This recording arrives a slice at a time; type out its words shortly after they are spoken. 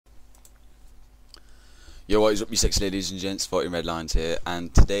Yo, what is up, you sexy ladies and gents? Fighting Red Lions here,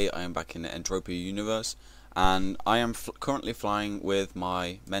 and today I am back in the entropia universe, and I am currently flying with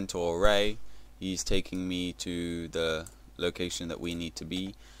my mentor Ray. He's taking me to the location that we need to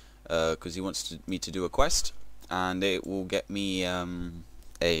be, because he wants me to do a quest, and it will get me if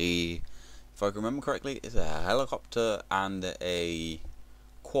I can remember correctly, it's a helicopter and a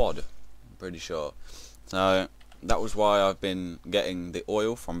quad, I'm pretty sure. So that was why I've been getting the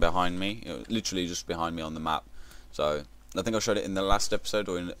oil from behind me, literally just behind me on the map. So I think I showed it in the last episode,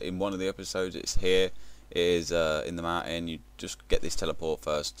 or in one of the episodes. It's here, it is in the mountain. You just get this teleport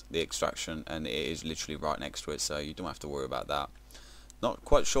first, the extraction, and it is literally right next to it, so you don't have to worry about that. Not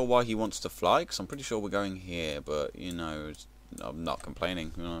quite sure why he wants to fly, because I'm pretty sure we're going here, but you know, I'm not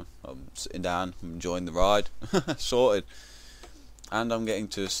complaining. You know, I'm sitting down, I'm enjoying the ride. Sorted. And I'm getting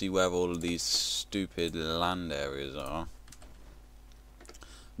to see where all of these stupid land areas are.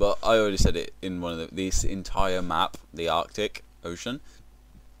 But I already said it in one of this entire map, the Arctic Ocean,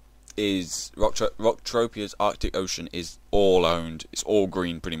 is ROCKTROPIA's Arctic Ocean is all owned. It's all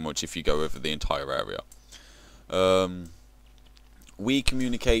green pretty much if you go over the entire area. We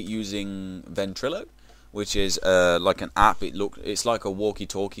communicate using Ventrilo, which is like an app. It's like a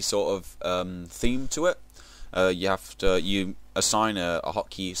walkie-talkie sort of theme to it. You assign a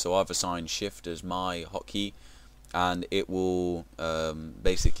hotkey, so I've assigned shift as my hotkey, and it will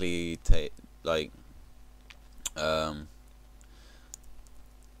basically take like I'm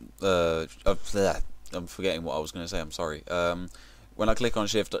forgetting what I was going to say, I'm sorry. When I click on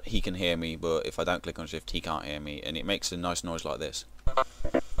shift he can hear me, but if I don't click on shift he can't hear me, and it makes a nice noise like this.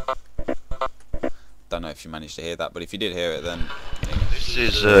 Don't know if you managed to hear that, but if you did hear it, then this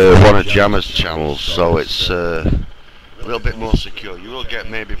is one of Jammer's channels, so it's a little bit more secure. You will get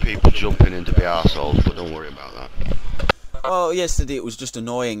maybe people jumping in to be arseholes, but don't worry about that. Well, yesterday it was just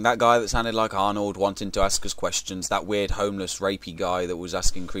annoying. That guy that sounded like Arnold wanting to ask us questions, that weird homeless rapey guy that was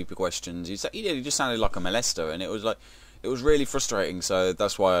asking creepy questions, he just sounded like a molester, and it was really frustrating, so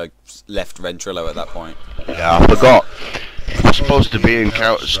that's why I left Ventrilo at that point. Yeah, I forgot. It was supposed to be in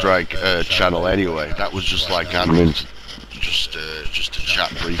Counter-Strike channel anyway. That was just like admin, just to chat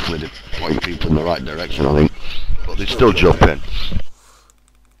briefly to point people in the right direction, I think. But they still jump in.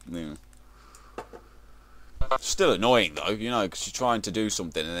 Yeah. Still annoying though, you know, because you're trying to do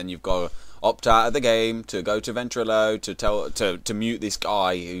something and then you've got to opt out of the game to go to Ventrilo to mute this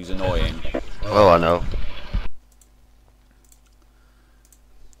guy who's annoying. Well, I know.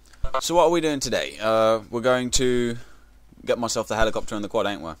 So what are we doing today? We're going to get myself the helicopter and the quad,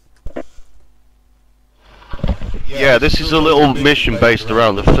 ain't we? Yeah, this is a little mission based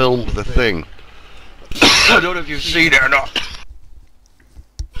around the film The Thing. I don't know if you've seen it or not.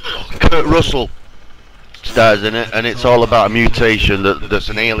 Kurt Russell stars in it, and it's all about a mutation that's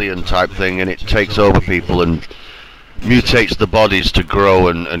an alien type thing, and it takes over people and mutates the bodies to grow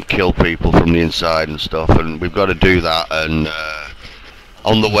and kill people from the inside and stuff, and we've got to do that, and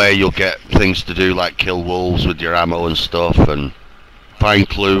on the way you'll get things to do like kill wolves with your ammo and stuff and find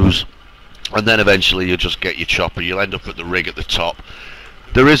clues, and then eventually you'll just get your chopper. You'll end up at the rig at the top.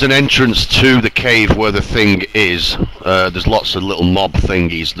 There is an entrance to the cave where the thing is. There's lots of little mob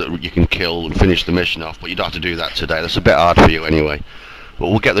thingies that you can kill and finish the mission off, but you don't have to do that today. That's a bit hard for you anyway. But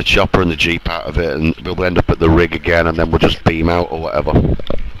we'll get the chopper and the jeep out of it, and we'll end up at the rig again, and then we'll just beam out or whatever.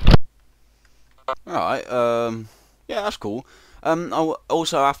 Alright, yeah, that's cool.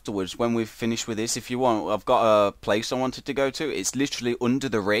 Also afterwards, when we've finished with this, if you want, I've got a place I wanted to go to. It's literally under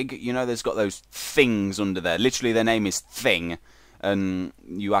the rig. You know, there's got those things under there. Literally, their name is Thing, and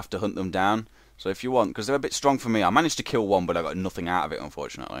you have to hunt them down. So if you want, because they're a bit strong for me. I managed to kill one, but I got nothing out of it,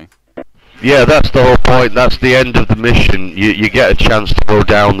 unfortunately. Yeah, that's the whole point. That's the end of the mission. You get a chance to go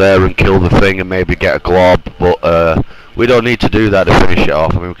down there and kill the thing and maybe get a glob, but we don't need to do that to finish it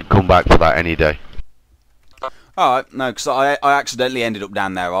off. I mean, we can come back for that any day. Alright, no, because I accidentally ended up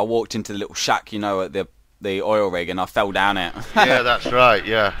down there. I walked into the little shack, you know, at the oil rig, and I fell down it. Yeah, that's right,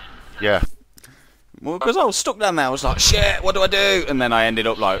 yeah. Well, because I was stuck down there, I was like, shit, what do I do? And then I ended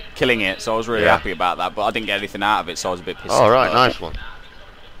up, like, killing it, so I was really happy about that, but I didn't get anything out of it, so I was a bit pissed. Alright, nice one.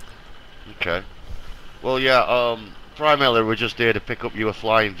 Okay. Well, yeah, primarily we're just here to pick up you a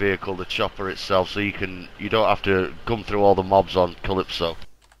flying vehicle, the chopper itself, so you don't have to come through all the mobs on Calypso.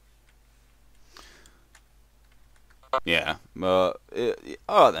 Yeah, alright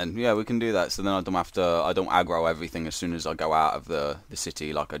then, yeah, we can do that, so then I don't aggro everything as soon as I go out of the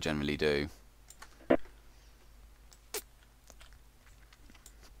city like I generally do.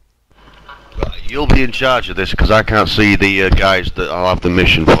 Right, you'll be in charge of this, because I can't see the guys that I'll have the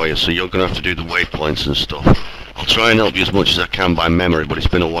mission for you, so you're going to have to do the waypoints and stuff. I'll try and help you as much as I can by memory, but it's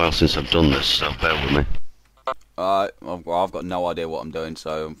been a while since I've done this, so bear with me. Well, I've got no idea what I'm doing,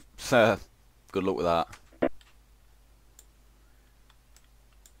 so good luck with that.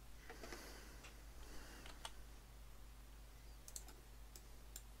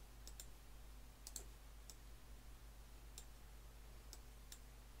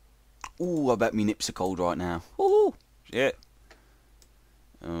 Ooh, I bet me nips are cold right now. Ooh, shit.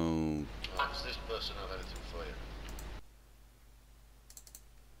 Oh. Does this person have anything for you?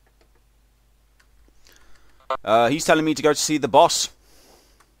 He's telling me to go to see the boss.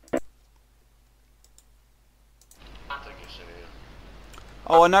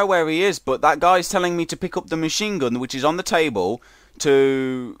 Oh, I know where he is, but that guy's telling me to pick up the machine gun, which is on the table,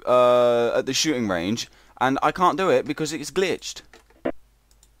 to at the shooting range, and I can't do it because it's glitched. Well,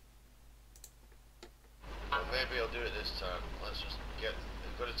 maybe I'll do it this time. Let's just get.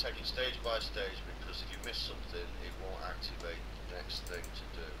 You've got to take it stage by stage, because if you miss something, it won't activate the next thing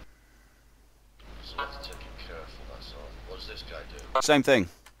to do. So you have to take it careful. That's all. What does this guy do? Same thing.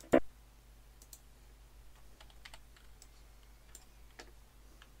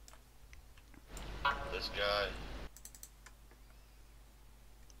 This guy.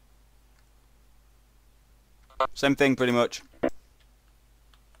 Same thing, pretty much.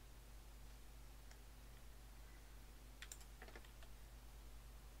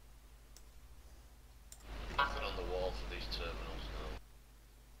 Nothing on the wall for these terminals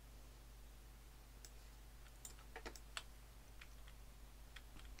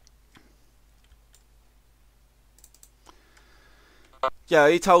now. Yeah,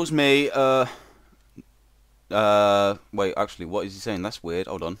 he tells me, wait, actually, what is he saying? That's weird.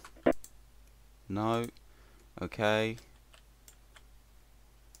 Hold on. No. Okay.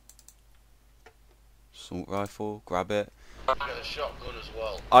 Assault rifle, grab it. You get a shotgun as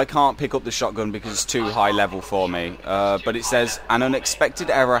well. I can't pick up the shotgun because it's too high level for me. But it says, an unexpected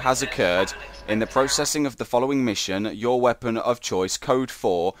error has occurred in the processing of the following mission. Your weapon of choice, code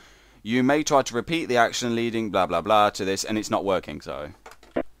 4. You may try to repeat the action leading blah blah blah to this, and it's not working, so.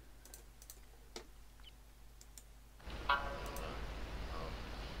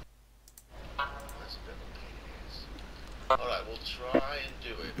 Alright, we'll try and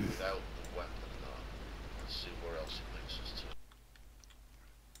do it without the weapon though. Let's see where else it links us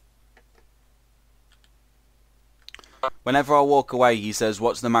to. Whenever I walk away, he says,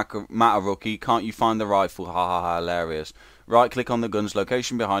 "What's the matter, rookie? Can't you find the rifle?" Ha ha ha, hilarious. Right click on the gun's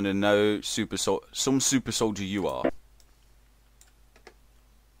location behind and know some super soldier you are.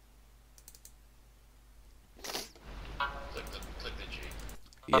 Click the G.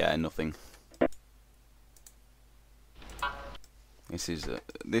 Yeah, nothing.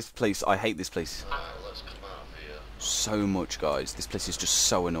 This place, I hate this place Alright, let's come out of here. so much, guys. This place is just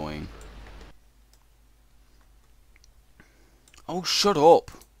so annoying. Oh, shut up.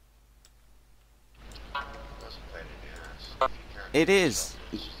 That's a pain in the ass. If you can't It get is.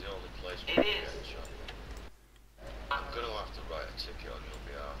 shot, this is the only place where you can get shot. I'm gonna have to write a ticket on your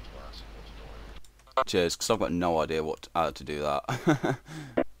behalf to ask what's going on. Cheers, because I've got no idea how to do that. Well, you're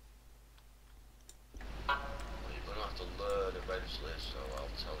gonna have to learn eventually, so I'll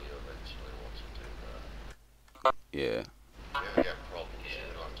tell you eventually what to do there. Yeah. If you ever get problems,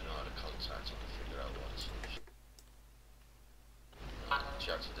 you're gonna have to know how to contact them to figure out what solution.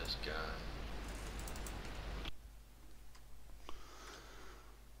 Chat to this guy.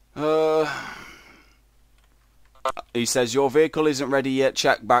 He says, your vehicle isn't ready yet.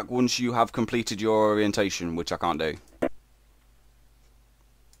 Check back once you have completed your orientation, which I can't do.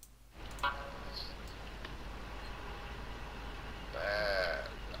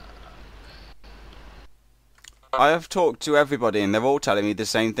 I have talked to everybody and they're all telling me the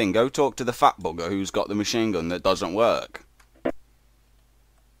same thing. Go talk to the fat bugger who's got the machine gun that doesn't work. Right,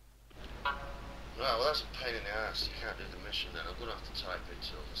 well that's a pain in the ass. You can't do the mission then. I'm gonna have to type it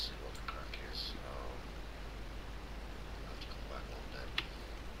to and see what the crack is. I'll have to come back one day.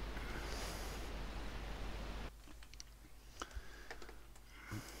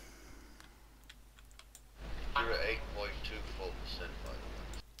 You're at 8.24% by the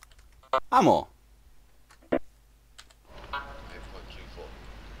way. Ammo. 8.24.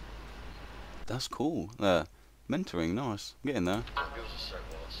 That's cool. Mentoring, nice. I'm getting there. Give us a sec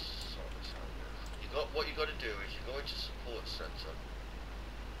while I sort this out. What you got to do is you go into support center.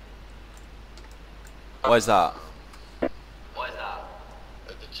 Where's that? Where's that?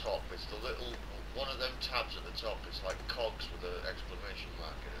 At the top, it's the little one of them tabs at the top. It's like cogs with an exclamation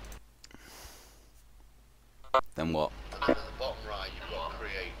mark in it. Then what? And then at the bottom right, you've got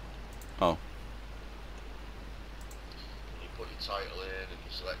create. Oh. You put your title in and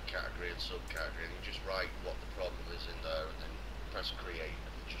you select category and subcategory and you just write what the problem is in there and then press create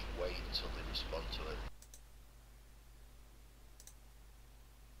and you just wait until they respond to it.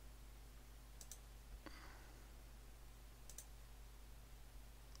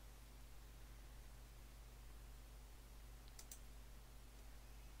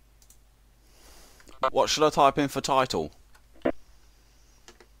 What should I type in for title?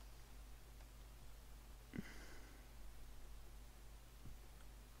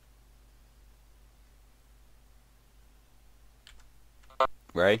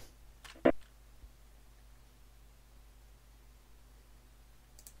 Ray?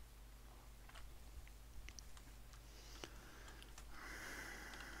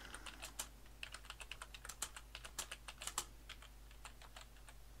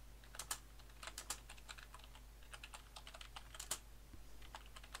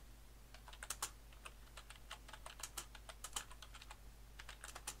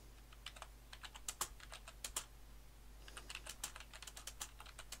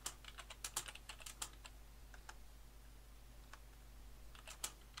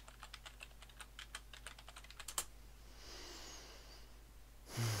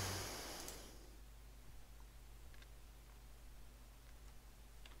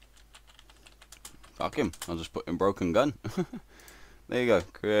 Fuck him. I'll just put in broken gun. There you go.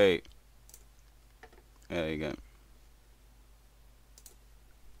 Create. There you go.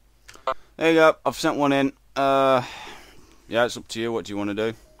 There you go. I've sent one in. Yeah, it's up to you. What do you want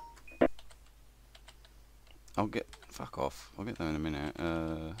to do? I'll get... Fuck off. I'll get there in a minute.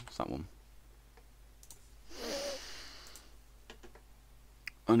 It's that one.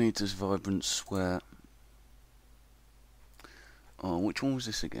 I need this vibrant sweat. Oh, which one was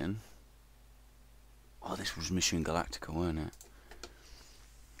this again? Oh, this was Mission Galactica, wasn't it?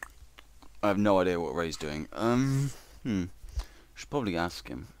 I have no idea what Ray's doing. Should probably ask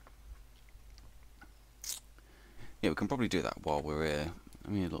him. Yeah, we can probably do that while we're here.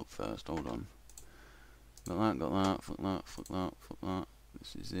 Let me look first, hold on. Got that, fuck that, fuck that, fuck that.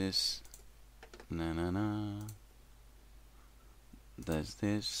 This is this. Na. There's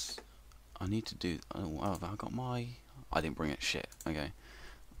this. I need to do... Oh, have I got my... I didn't bring it, shit. Okay.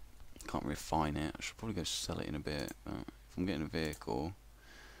 Can't refine it. I should probably go sell it in a bit. If I'm getting a vehicle...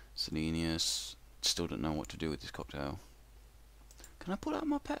 Selenius. Still don't know what to do with this cocktail. Can I pull out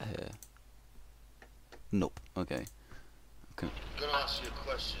my pet here? Nope. Okay. I'm gonna ask you a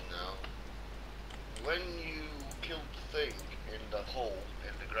question now. When you killed the thing in the hole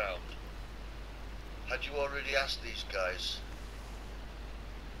in the ground, had you already asked these guys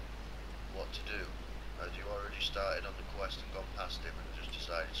what to do? Had you already started on the quest and gone past him and just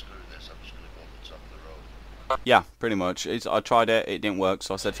decided, screw this, I'm just gonna go up the top of the road? Yeah, pretty much. I tried it, it didn't work,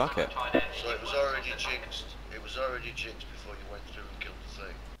 so I said fuck it. So it was already jinxed. It was already jinxed before you went through and killed the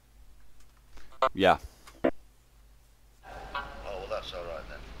thing. Yeah. Oh well, that's all right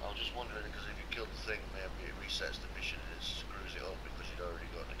then. I was just wondering because if you killed the thing, maybe it resets the mission and it screws it up because you'd already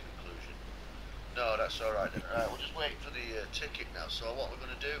got the conclusion. No, that's all right then. Alright, we'll just wait for the ticket now. So what we're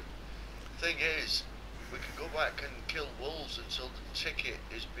gonna do? Thing is, we can go back and kill wolves until the ticket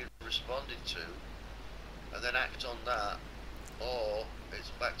is being responded to, and then act on that, or it's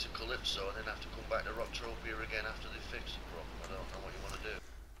back to Calypso and then have to come back to ROCKTROPIA again after they fix the problem. I don't know what you want to do.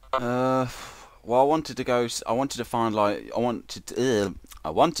 Well, I wanted to find like, I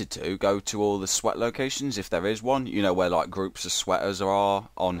wanted to go to all the sweat locations if there is one. You know where like groups of sweaters are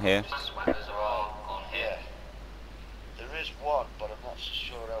on here. Yeah. There is one, but I'm not so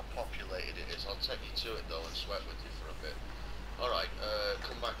sure how populated it is. I'll take you to it though and sweat with you for a bit. Alright,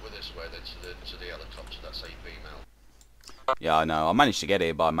 come back with this way then to the helicopter. That's how you beam out. Yeah, I know. I managed to get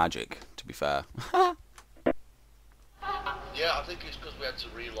here by magic, to be fair. Yeah, I think it's because we had to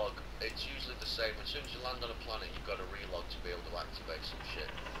relog. It's usually the same. As soon as you land on a planet, you've got to relog to be able to activate some shit.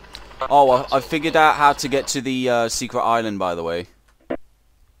 Oh, I figured out how to get to the secret island, by the way.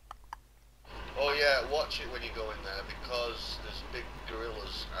 Oh yeah, watch it when you go in there because there's big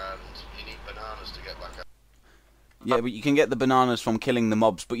gorillas and you need bananas to get back out. Yeah, but you can get the bananas from killing the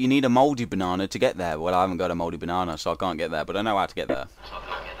mobs, but you need a mouldy banana to get there. Well, I haven't got a mouldy banana, so I can't get there, but I know how to get there.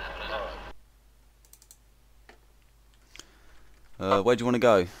 Where do you want to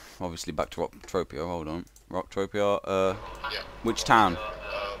go? Obviously back to ROCKTROPIA. Hold on, ROCKTROPIA. Yeah. Which town?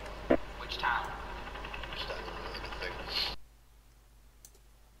 Which town?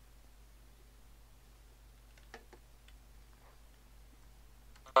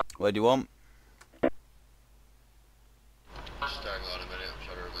 Where do you want? Just hang on a minute. I'm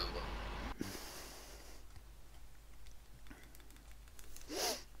trying to remember.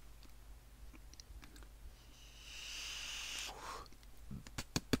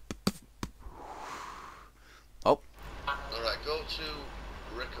 Oh. Alright, go to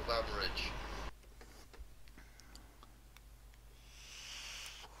Rick of Average.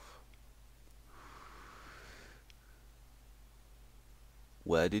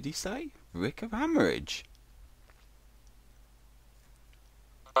 Where did he say? Rick of Hammeridge.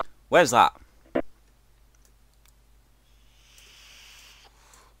 Where's that?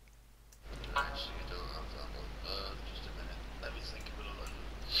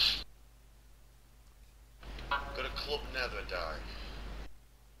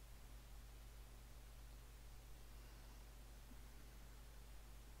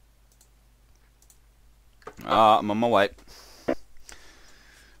 I'm on my way.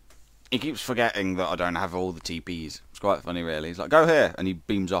 He keeps forgetting that I don't have all the TPs. It's quite funny, really. He's like, go here, and he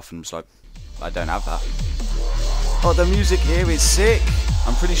beams off, and I'm just like, I don't have that. Oh, the music here is sick.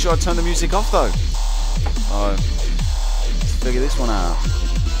 I'm pretty sure I turned the music off, though. Oh, let's figure this one out.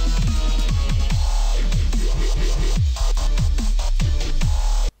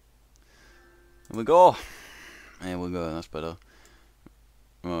 Here we go. There we go, that's better.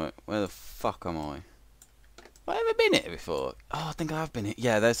 Right, where the fuck am I? Have I ever been here before? Oh, I think I have been here.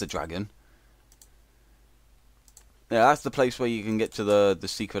 Yeah, there's the dragon. Yeah, that's the place where you can get to the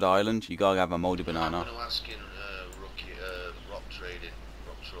secret island. You gotta have a moldy banana. I'm going to ask in rock trading,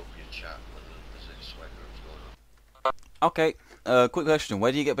 ROCKTROPIA chat whether there's any swag groups going on. Okay, quick question.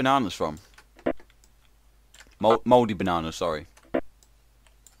 Where do you get bananas from? Moldy bananas, sorry.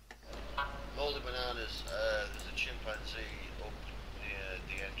 Moldy bananas, there's a chimpanzee up near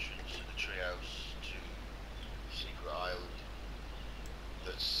the entrance to the treehouse to Secret Island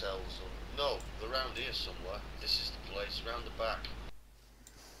that sells them. No, they're around here somewhere. This is the place, round the back.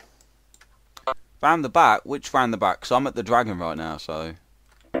 Round the back? Which round the back? Because I'm at the dragon right now, so...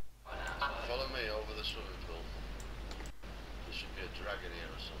 Follow me over the swimming pool. There should be a dragon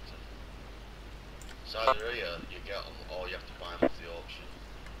here or something. It's either here, you get them, or you have to buy them off the auction.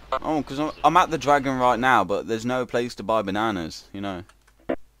 Oh, because I'm at the dragon right now, but there's no place to buy bananas, you know. Alright.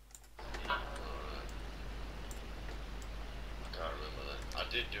 I can't remember then. I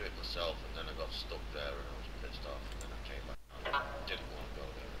did do it myself, and then I got stuck there, and I was pissed off, and then I came back. I didn't want to go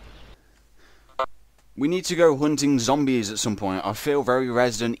there. We need to go hunting zombies at some point. I feel very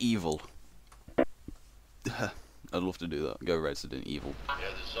Resident Evil. I'd love to do that. Go Resident Evil.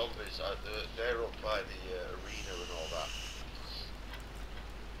 Yeah, the zombies, they're up by the arena and all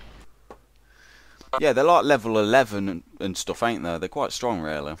that. Yeah, they're like level 11 and stuff, ain't they? They're quite strong,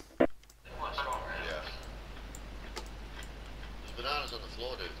 really. Yeah. There's bananas on the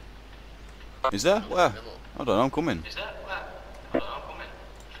floor, dude. Is there? Where? I don't know, I'm coming. Is that where? I don't know, I'm coming.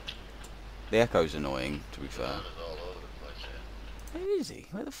 The echo's annoying, to be fair. Bananas all over the place, yeah. Where is he?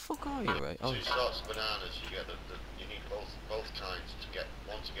 Where the fuck are you, right? Oh, Two sorts of bananas, you get you need both kinds to get,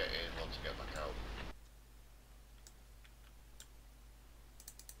 one to get in, one to get back out.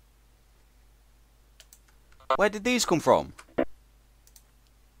 where did these come from? I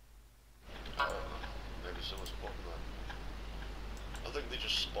don't know, maybe someone's put them there. I think they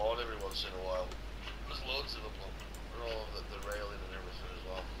just spawn every once in a while. There's loads of them, they're all over the railing and everything as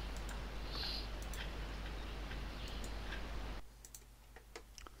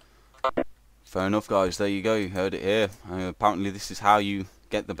well. Fair enough, guys. There you go. You heard it here. Apparently this is how you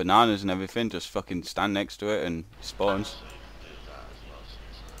get the bananas and everything. Just fucking stand next to it and it spawns. So you can do that as well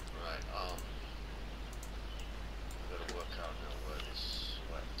sometime. Right, I've got to work out now where this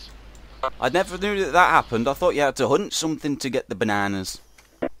went. I never knew that happened. I thought you had to hunt something to get the bananas.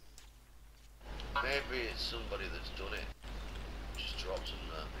 Maybe it's somebody that's done it. Just dropped them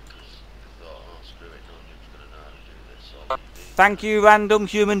there because they thought, oh screw it, no one's going to know how to do this. So Thank you, random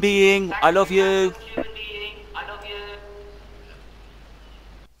human being. I love you.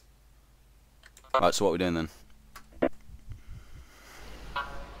 Right, so what are we doing then?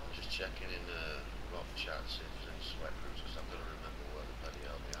 just checking in rock chat, see if there's any sweat groups, because I've got to remember where the bloody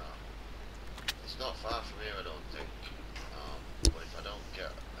hell they are. It's not far from here, I don't think. But if I don't get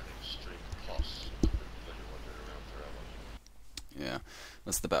an extreme plus, I'll be bloody wandering around forever. Yeah,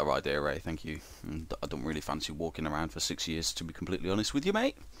 that's the better idea, Ray. Thank you. And I don't really fancy walking around for 6 years, to be completely honest with you,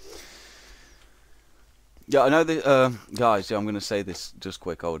 mate. Yeah, I know that, guys, yeah, I'm going to say this just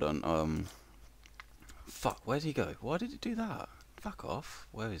quick, hold on. Fuck, where did he go? Why did he do that? Fuck off.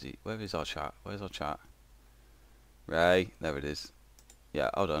 Where is he? Where is our chat? Where's our chat? Ray, there it is. Yeah,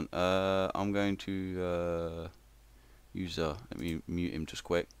 hold on. I'm going to, let me mute him just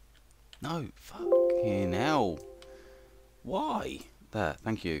quick. No, fucking hell. Why? There,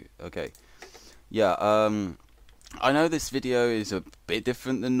 thank you. Okay. Yeah, I know this video is a bit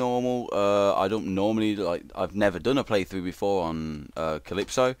different than normal. I don't normally, I've never done a playthrough before on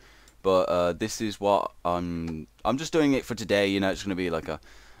Calypso, but this is what I'm just doing it for today. You know, it's going to be like a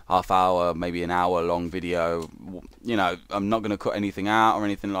half hour, maybe an hour long video. You know, I'm not going to cut anything out or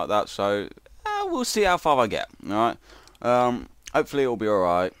anything like that, so we'll see how far I get. Alright? Hopefully it'll be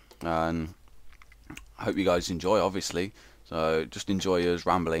alright, and I hope you guys enjoy, obviously. So just enjoy us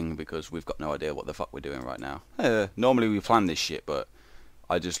rambling, because we've got no idea what the fuck we're doing right now. Normally we plan this shit, but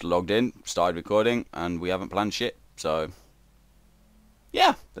I just logged in, started recording, and we haven't planned shit. So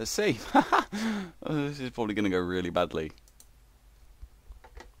yeah, let's see. This is probably going to go really badly.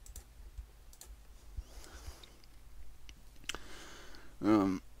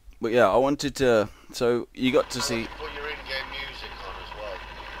 But yeah, I wanted to So you got to see. Put your in-game music on as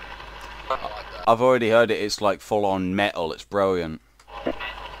well. I like that. I've already heard it. It's like full-on metal. It's brilliant. Yeah. I don't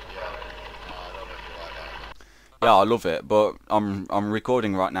know if you like that. Yeah, I love it. But I'm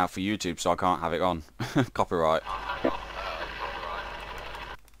recording right now for YouTube, so I can't have it on. Copyright.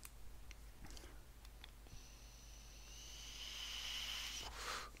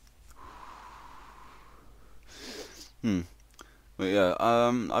 But yeah,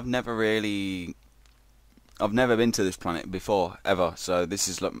 I've never been to this planet before ever, so this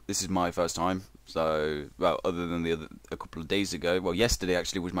is my first time. So, well, other than a couple of days ago, well, yesterday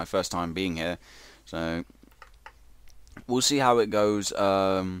actually was my first time being here. So we'll see how it goes.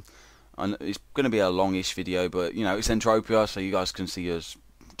 And it's going to be a longish video, but you know, it's Entropia, so you guys can see us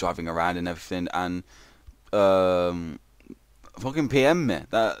driving around and everything. And fucking PM me.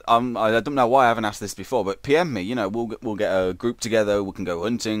 I don't know why I haven't asked this before, but PM me. You know, we'll get a group together. We can go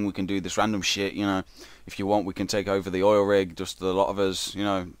hunting. We can do this random shit. You know, if you want, we can take over the oil rig. Just the lot of us. You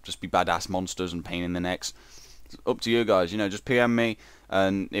know, just be badass monsters and pain in the necks. It's up to you guys. You know, just PM me,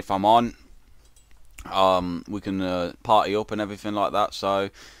 and if I'm on, we can party up and everything like that. So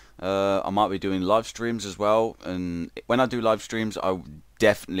I might be doing live streams as well. And when I do live streams, I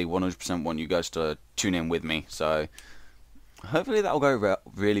definitely 100% want you guys to tune in with me. So hopefully that'll go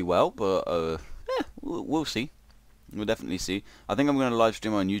really well, but yeah, we'll see. We'll definitely see. I think I'm going to live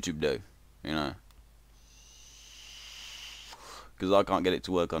stream on YouTube though, you know, because I can't get it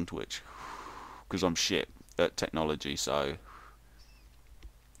to work on Twitch, because I'm shit at technology, so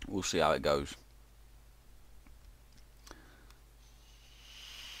we'll see how it goes.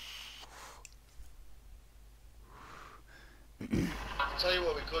 I'll tell you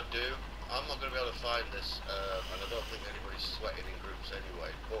what we could do. I'm not going to be able to find this, and I don't think anybody's sweating in groups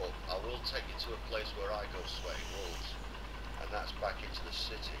anyway, but I will take you to a place where I go sweating wolves, and that's back into the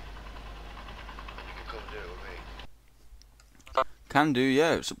city. And you can come do it with me. Can do,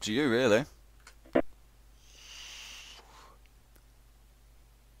 yeah, it's up to you really.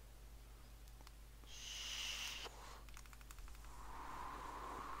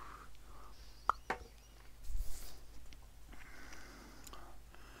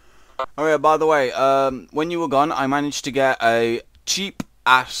 Oh yeah, by the way, when you were gone, I managed to get a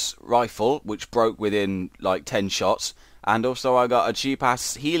cheap-ass rifle, which broke within, like, 10 shots. And also I got a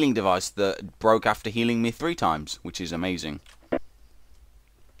cheap-ass healing device that broke after healing me 3 times, which is amazing. Yeah,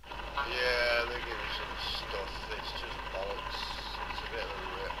 they give you some stuff, it's just bollocks. It's a bit of a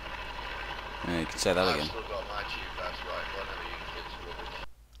rip. Yeah, you can say that again. I've still got my cheap-ass rifle, I never used it, it's rubbish.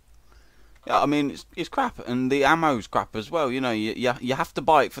 Yeah, I mean, it's crap, and the ammo's crap as well. You know, you have to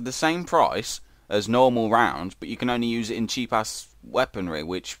buy it for the same price as normal rounds, but you can only use it in cheap-ass weaponry,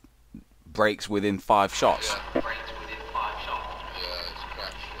 which breaks within 5 shots. Yeah, breaks within 5 shots. Yeah, it's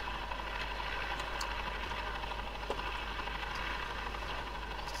crap shit.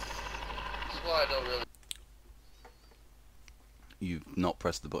 That's why I don't really... You've not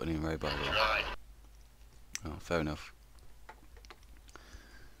pressed the button in Ray, by the way. Right. Oh, fair enough.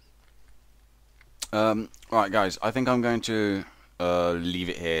 Right, guys, I think I'm going to leave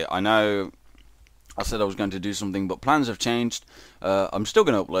it here. I know I said I was going to do something, but plans have changed. I'm still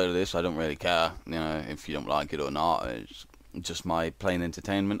going to upload this. I don't really care, you know, if you don't like it or not. It's just my plain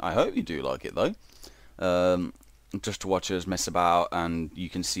entertainment. I hope you do like it, though. Just to watch us mess about, and you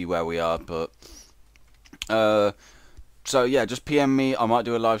can see where we are. But so yeah, just PM me. I might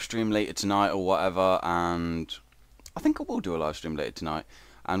do a live stream later tonight or whatever, and I think I will do a live stream later tonight.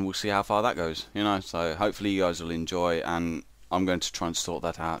 And we'll see how far that goes, you know. So hopefully you guys will enjoy, and I'm going to try and sort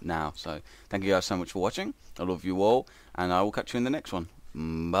that out now. So thank you guys so much for watching. I love you all, and I will catch you in the next one.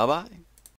 Bye bye.